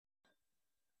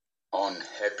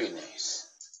happiness.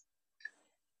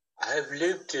 I have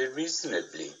lived a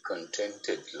reasonably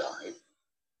contented life.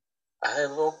 I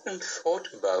have often thought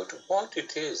about what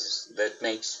it is that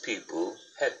makes people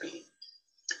happy,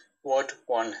 what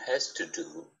one has to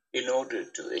do in order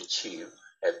to achieve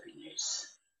happiness.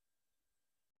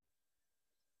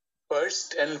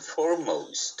 First and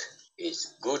foremost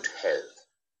is good health.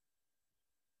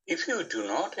 If you do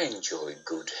not enjoy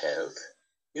good health,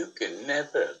 you can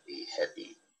never be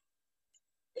happy.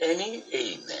 Any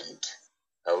ailment,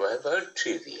 however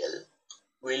trivial,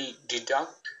 will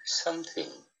deduct something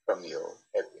from your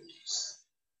happiness.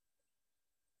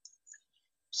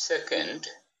 Second,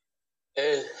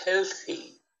 a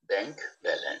healthy bank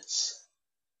balance.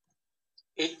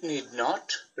 It need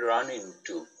not run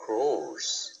into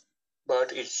crores,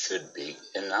 but it should be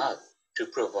enough to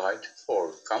provide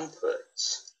for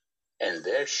comforts, and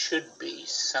there should be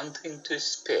something to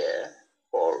spare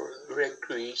for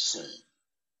recreation,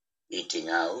 eating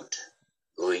out,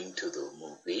 going to the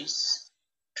movies,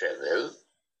 travel,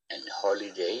 and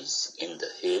holidays in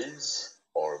the hills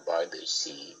or by the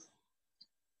sea.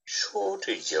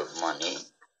 Shortage of money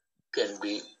can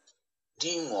be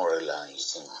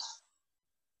demoralizing.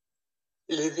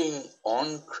 Living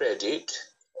on credit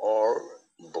or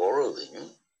borrowing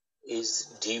is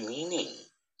demeaning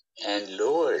and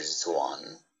lowers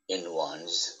one in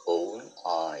one's own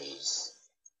eyes.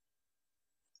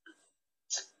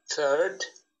 Third,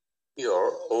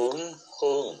 your own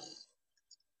home.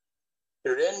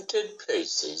 Rented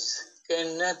places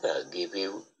can never give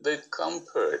you the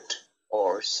comfort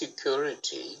or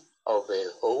security of a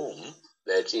home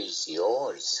that is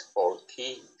yours for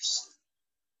keeps.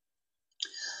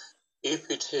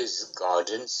 If it has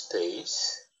garden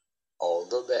space, all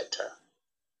the better.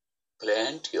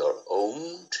 Plant your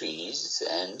own trees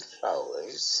and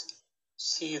flowers,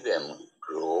 see them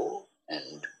grow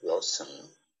and blossom,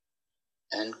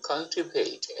 and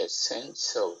cultivate a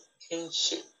sense of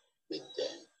kinship with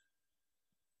them.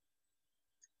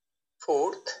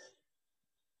 Fourth,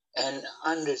 an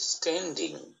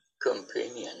understanding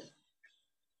companion,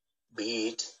 be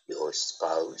it your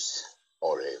spouse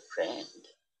or a friend.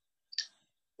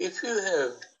 If you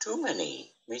have too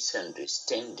many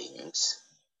misunderstandings,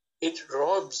 it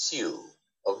robs you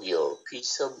of your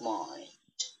peace of mind.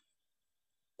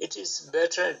 It is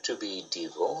better to be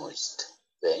divorced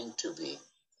than to be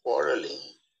quarreling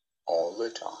all the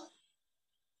time.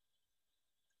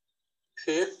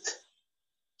 Fifth,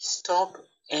 stop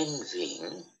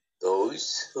envying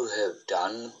those who have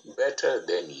done better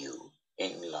than you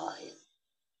in life,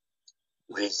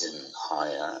 risen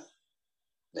higher,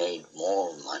 made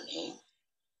more money,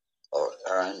 or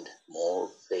earned more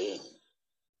fame.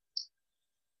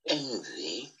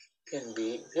 Envy can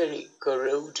be very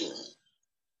corroding.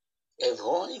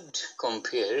 Avoid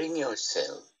comparing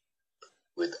yourself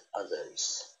with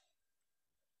others.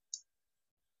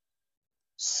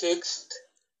 Sixth,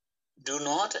 do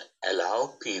not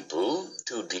allow people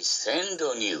to descend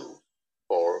on you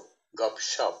for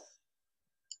gupshup.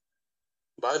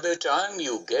 By the time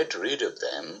you get rid of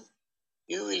them,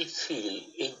 you will feel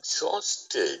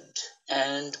exhausted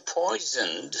and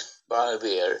poisoned by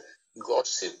their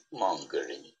gossip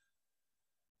mongering.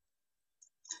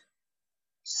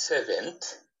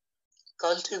 Seventh,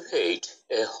 cultivate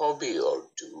a hobby or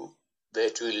two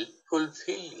that will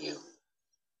fulfill you.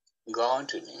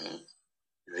 Gardening,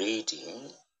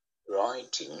 reading,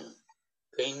 writing,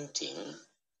 painting,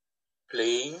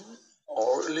 playing,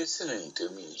 or listening to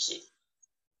music.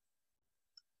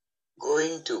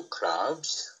 Going to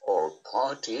clubs or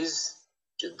parties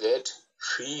to get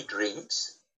free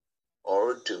drinks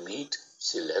or to meet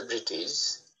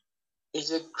celebrities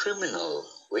is a criminal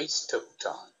waste of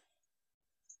time.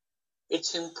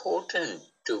 It's important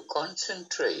to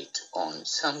concentrate on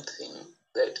something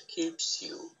that keeps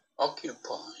you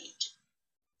occupied.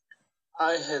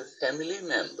 I have family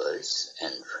members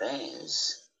and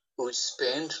friends who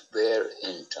spend their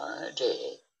entire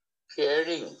day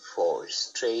caring for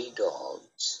stray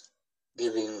dogs,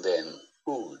 giving them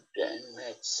food and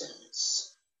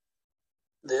medicines.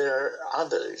 There are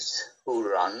others who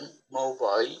run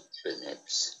mobile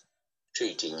clinics,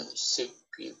 treating sick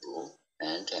people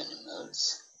and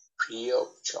animals free of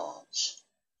charge.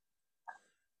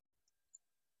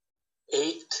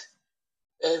 Eighth,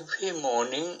 every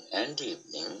morning and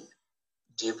evening,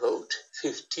 devote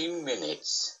 15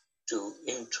 minutes to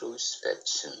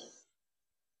introspection.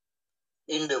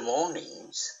 In the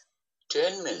mornings,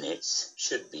 10 minutes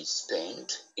should be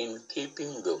spent in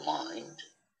keeping the mind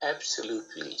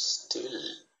absolutely still,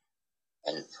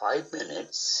 and 5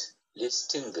 minutes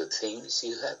listing the things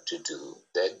you have to do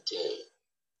that day.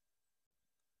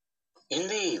 In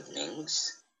the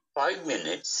evenings, 5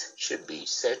 minutes should be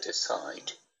set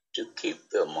aside to keep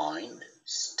the mind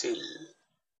still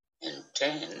and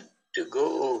 10 to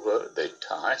go over the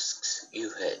tasks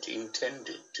you had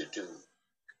intended to do.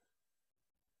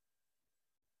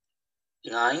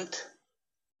 Ninth,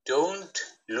 don't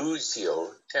lose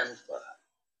your temper.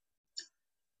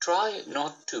 Try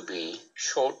not to be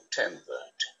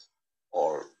short-tempered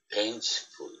or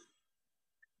vengeful.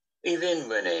 Even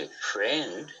when a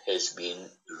friend has been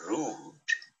rude,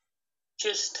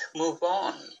 just move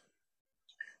on.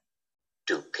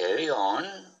 To carry on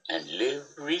and live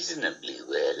reasonably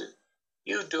well,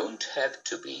 you don't have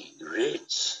to be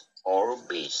rich or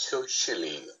be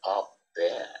socially up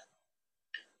there.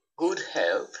 Good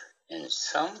health and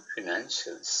some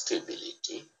financial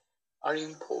stability are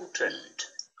important,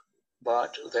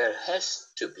 but there has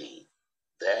to be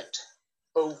that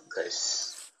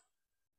focus.